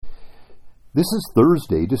This is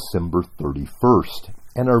Thursday, December 31st,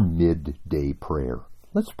 and our midday prayer.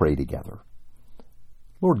 Let's pray together.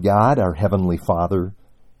 Lord God, our Heavenly Father,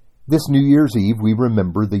 this New Year's Eve we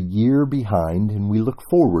remember the year behind and we look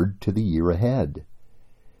forward to the year ahead.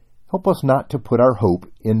 Help us not to put our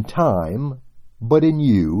hope in time, but in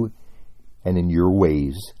you and in your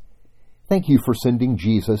ways. Thank you for sending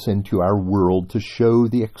Jesus into our world to show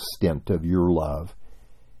the extent of your love.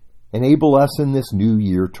 Enable us in this new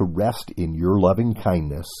year to rest in your loving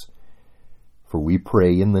kindness, for we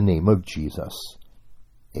pray in the name of Jesus.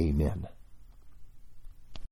 Amen.